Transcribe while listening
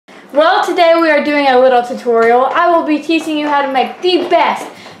Well, today we are doing a little tutorial. I will be teaching you how to make the best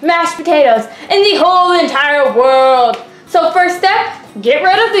mashed potatoes in the whole entire world. So first step, get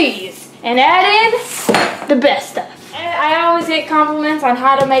rid of these and add in the best stuff. And I always get compliments on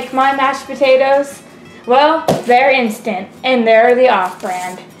how to make my mashed potatoes. Well, they're instant and they're the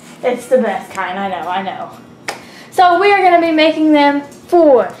off-brand. It's the best kind, I know. So we are going to be making them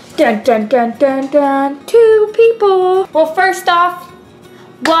for dun dun dun dun dun 2 people. Well, first off,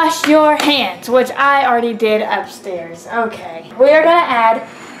 wash your hands, which I already did upstairs. Okay. We are going to add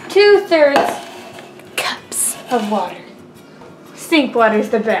 2/3 cups of water. Sink water's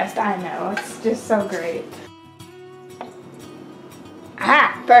the best, I know. It's just so great.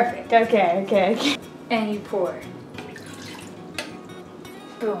 Ah, perfect. Okay. And you pour.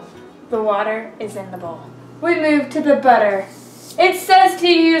 Boom. The water is in the bowl. We move to the butter. It says to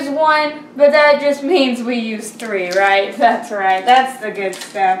use 1, but that just means we use 3, right? That's right. That's the good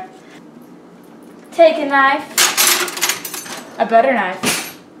stuff. Take a knife, a butter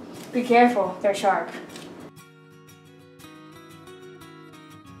knife. Be careful, they're sharp.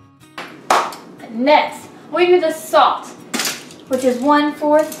 Next, we do the salt, which is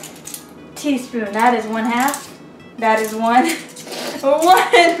 1/4 teaspoon. That is 1/2. That is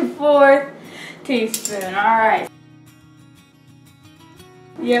 1/4 teaspoon. All right.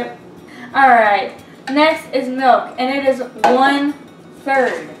 Yep. All right. Next is milk, and it is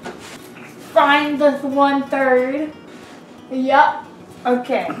 1/3. Find the 1/3. Yep.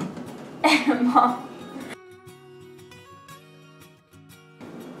 Okay. Mom.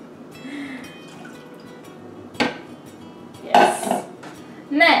 Yes.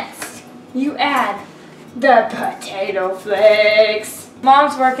 Next, you add the potato flakes.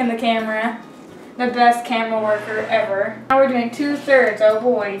 Mom's working the camera. The best camera worker ever. Now we're doing 2/3, oh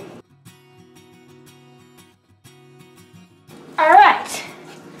boy. Alright.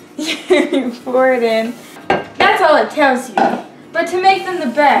 You pour it in. That's all it tells you. But to make them the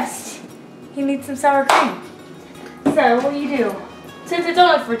best, you need some sour cream. So what do? Since it's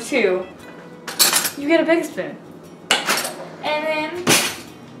only for 2, you get a big spoon. And then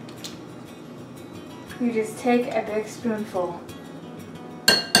you just take a big spoonful.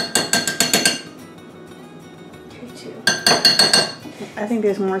 I think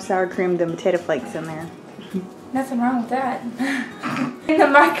there's more sour cream than potato flakes in there. Nothing wrong with that. In the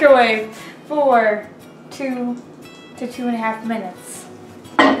microwave for 2 to 2.5 minutes.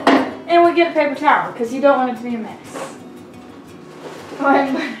 And we get a paper towel because you don't want it to be a mess.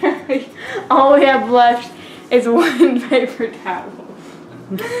 Literally, all we have left is 1 paper towel.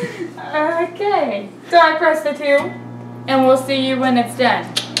 Okay. So I press the 2 and we'll see you when it's done.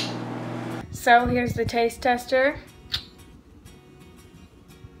 So here's the taste tester.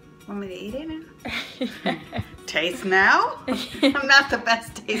 Want me to eat it now? Taste now? I'm not the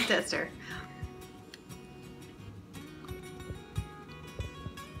best taste tester.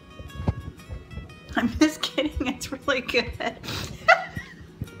 I'm just kidding, it's really good.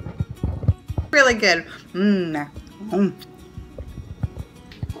 Really good. Ah!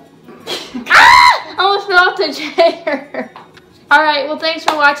 I almost fell off the chair. Alright, well thanks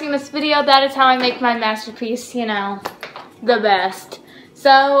for watching this video. That is how I make my masterpiece, you know, the best.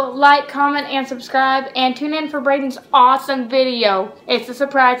 So, like, comment, and subscribe, and tune in for Braden's awesome video. It's a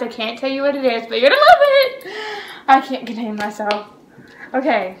surprise. I can't tell you what it is, but you're gonna love it. I can't contain myself.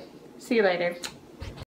 Okay, see you later.